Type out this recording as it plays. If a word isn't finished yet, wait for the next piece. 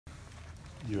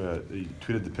You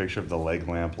tweeted the picture of the leg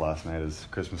lamp last night as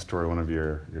Christmas Story, one of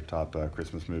your top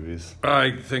Christmas movies.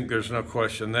 I think there's no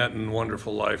question that and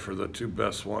Wonderful Life are the two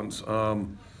best ones. But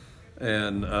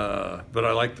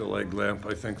I like the leg lamp.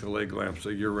 I think the leg lamp's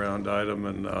a year-round item,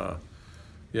 and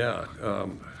yeah,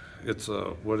 it's a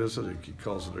what is it? He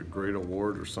calls it a great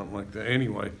award or something like that.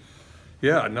 Anyway,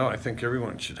 yeah, no, I think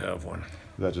everyone should have one.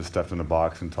 Is that just stuffed in a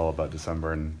box until about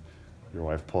December, and your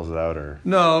wife pulls it out, or?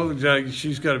 No,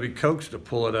 she's got to be coaxed to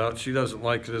pull it out. She doesn't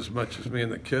like it as much as me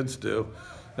and the kids do,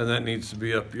 and that needs to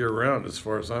be up year-round as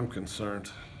far as I'm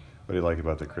concerned. What do you like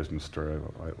about the Christmas Story?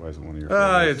 Why is it one of your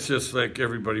favorites? It's just like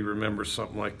everybody remembers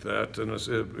something like that,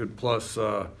 and plus,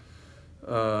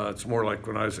 it's more like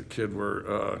when I was a kid,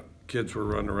 where kids were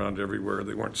running around everywhere.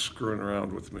 They weren't screwing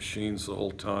around with machines the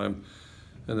whole time,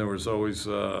 and there was always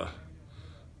the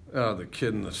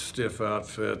kid in the stiff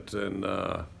outfit, and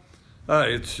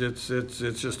it's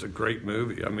just a great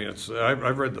movie. I mean,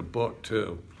 I've read the book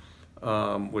too,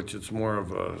 which it's more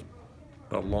of a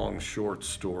long short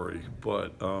story,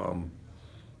 but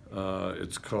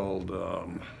it's called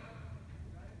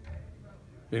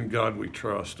 "In God We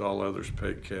Trust, All Others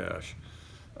Pay Cash."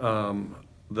 But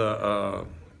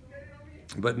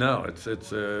no,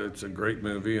 it's a great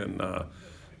movie, and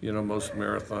most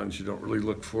marathons you don't really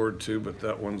look forward to, but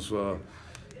that one's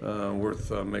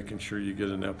worth making sure you get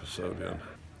an episode in.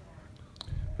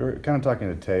 We were kind of talking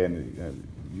to Tay, and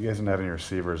you guys didn't have any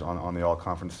receivers on the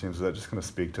all-conference teams. Is that just going to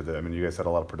speak to I mean, you guys had a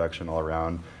lot of production all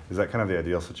around. Is that kind of the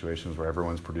ideal situations where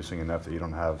everyone's producing enough that you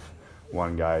don't have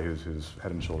one guy who's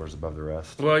head and shoulders above the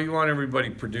rest? Well, you want everybody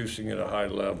producing at a high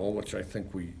level, which I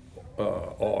think we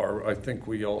are. I think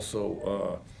we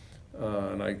also,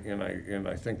 and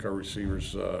I think our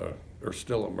receivers are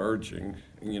still emerging.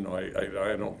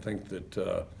 I don't think that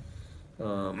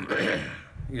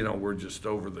we're just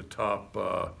over the top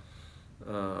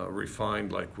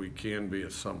refined like we can be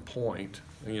at some point.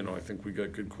 I think we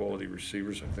got good quality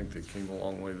receivers. I think they came a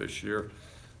long way this year.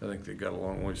 I think they got a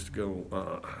long ways to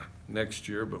go next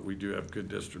year, but we do have good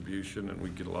distribution, and we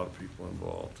get a lot of people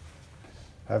involved.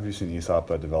 How have you seen Aesop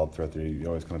develop throughout the year? You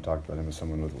always kind of talked about him as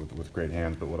someone with great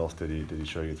hands, but what else did he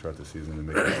show you throughout the season to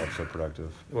make himself so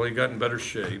productive? Well, he got in better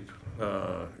shape,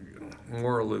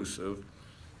 more elusive.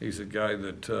 He's a guy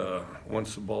that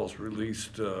once the ball's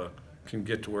released can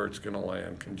get to where it's going to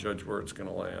land, can judge where it's going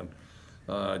to land.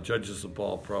 Judges the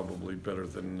ball probably better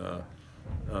than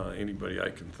anybody I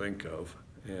can think of,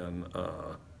 and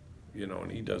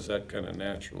and he does that kind of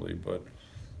naturally. But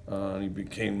he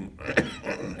became,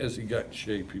 as he got in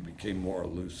shape, he became more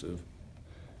elusive.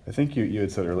 I think you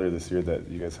had said earlier this year that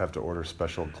you guys have to order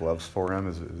special gloves for him.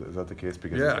 Is that the case?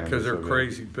 Because they're so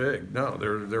crazy big. No,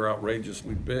 they're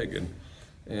outrageously big,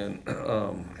 and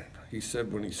he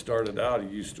said when he started out he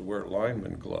used to wear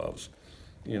lineman gloves,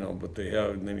 but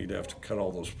and then he'd have to cut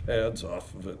all those pads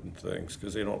off of it and things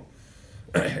because they don't.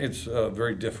 It's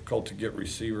very difficult to get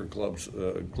receiver gloves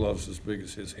as big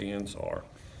as his hands are,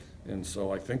 and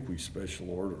so I think we special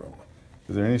order them.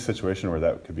 Is there any situation where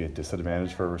that could be a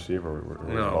disadvantage for a receiver? Or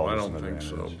no, I don't think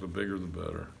so. The bigger the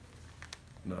better.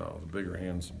 No, the bigger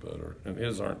hands the better. And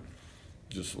his aren't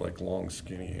just like long,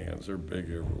 skinny hands. They're big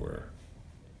everywhere.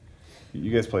 You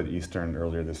guys played Eastern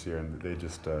earlier this year, and they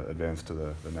just advanced to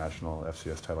the national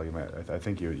FCS title. I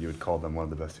think you would call them one of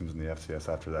the best teams in the FCS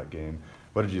after that game.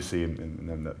 What did you see,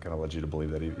 and that kind of led you to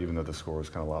believe that even though the score was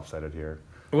kind of lopsided here?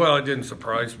 Well, it didn't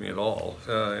surprise me at all,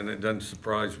 and it doesn't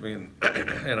surprise me,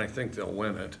 and I think they'll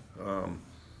win it.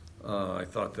 I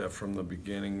thought that from the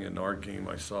beginning. In our game,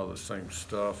 I saw the same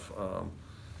stuff.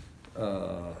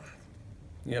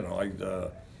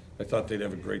 I thought they'd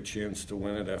have a great chance to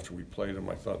win it after we played them.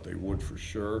 I thought they would for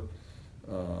sure.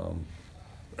 Of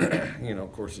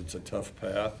course, it's a tough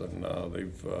path, and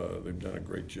they've done a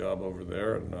great job over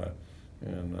there, and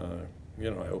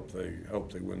I hope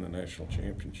they win the national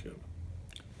championship.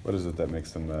 What is it that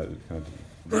makes them kind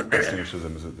of distinguishes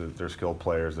them? Is it their skilled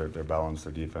players, their balance,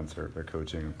 their defense, their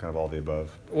coaching, kind of all the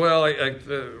above? Well,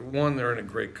 one, they're in a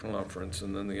great conference,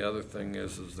 and then the other thing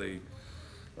is they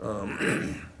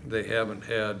haven't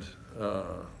had,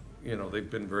 they've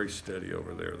been very steady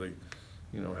over there. They,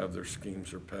 have their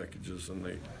schemes, their packages, and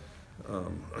they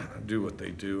do what they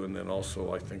do. And then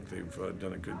also I think they've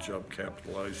done a good job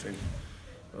capitalizing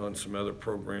on some other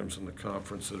programs in the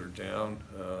conference that are down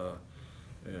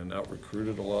and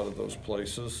out-recruited a lot of those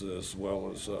places, as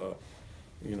well as,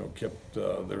 kept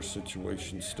their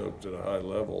situation stoked at a high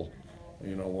level,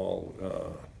 while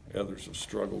others have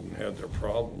struggled and had their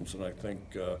problems. And I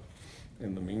think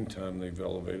in the meantime, they've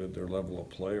elevated their level of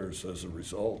players as a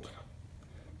result.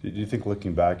 Do you think,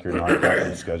 looking back, your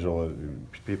non-conference schedule,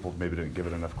 people maybe didn't give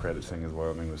it enough credit, seeing as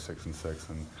Wyoming was 6-6,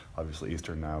 and obviously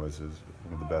Eastern now is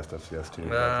one of the best FCS teams?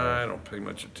 Nah, I don't pay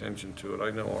much attention to it.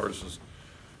 I know ours is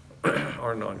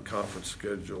our non-conference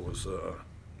schedule is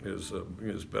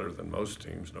better than most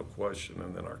teams, no question,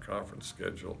 and then our conference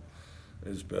schedule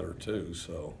is better too.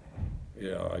 So,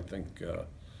 yeah, I think,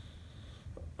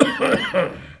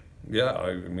 yeah,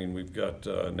 I mean, we've got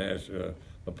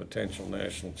a potential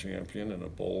national champion and a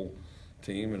bowl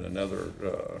team and another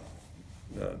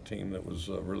team that was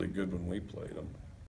really good when we played them.